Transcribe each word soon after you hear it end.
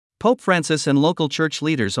Pope Francis and local church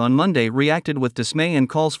leaders on Monday reacted with dismay and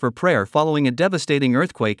calls for prayer following a devastating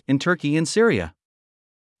earthquake in Turkey and Syria.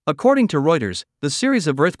 According to Reuters, the series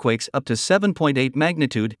of earthquakes up to 7.8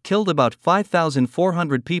 magnitude killed about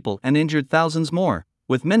 5,400 people and injured thousands more,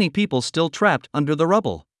 with many people still trapped under the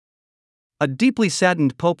rubble. A deeply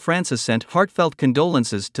saddened Pope Francis sent heartfelt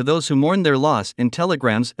condolences to those who mourn their loss in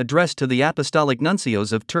telegrams addressed to the apostolic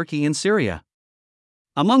nuncios of Turkey and Syria.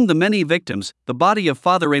 Among the many victims, the body of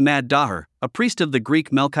Father Ahmad Daher, a priest of the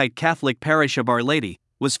Greek Melkite Catholic parish of Our Lady,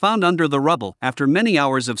 was found under the rubble after many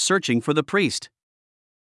hours of searching for the priest.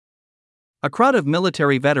 A crowd of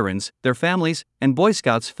military veterans, their families, and Boy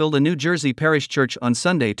Scouts filled a New Jersey parish church on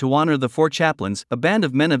Sunday to honor the four chaplains, a band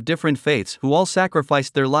of men of different faiths who all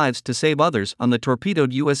sacrificed their lives to save others on the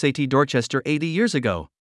torpedoed USAT Dorchester 80 years ago.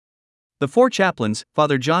 The four chaplains,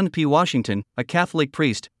 Father John P. Washington, a Catholic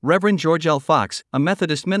priest, Reverend George L. Fox, a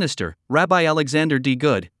Methodist minister, Rabbi Alexander D.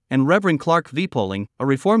 Good, and Reverend Clark V. Poling, a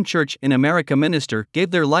Reformed Church in America minister,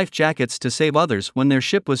 gave their life jackets to save others when their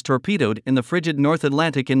ship was torpedoed in the frigid North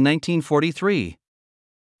Atlantic in 1943.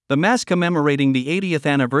 The Mass commemorating the 80th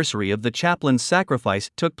anniversary of the chaplain's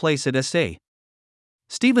sacrifice took place at St.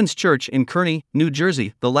 Stephen's Church in Kearney, New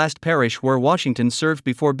Jersey, the last parish where Washington served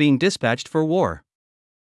before being dispatched for war.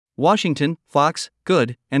 Washington, Fox,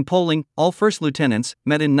 Good, and Poling, all first lieutenants,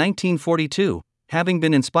 met in 1942, having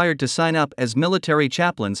been inspired to sign up as military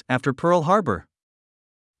chaplains after Pearl Harbor.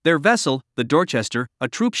 Their vessel, the Dorchester, a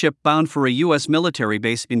troopship bound for a U.S. military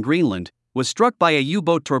base in Greenland, was struck by a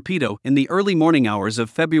U-boat torpedo in the early morning hours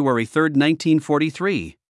of February 3,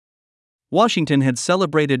 1943. Washington had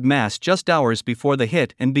celebrated Mass just hours before the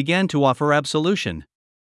hit and began to offer absolution.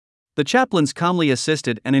 The chaplains calmly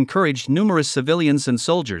assisted and encouraged numerous civilians and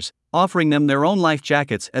soldiers, offering them their own life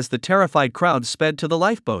jackets as the terrified crowd sped to the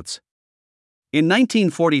lifeboats. In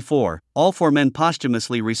 1944, all four men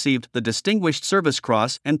posthumously received the Distinguished Service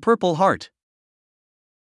Cross and Purple Heart.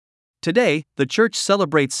 Today, the Church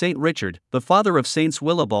celebrates Saint Richard, the father of Saints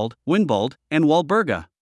Willibald, Winbald, and Walburga.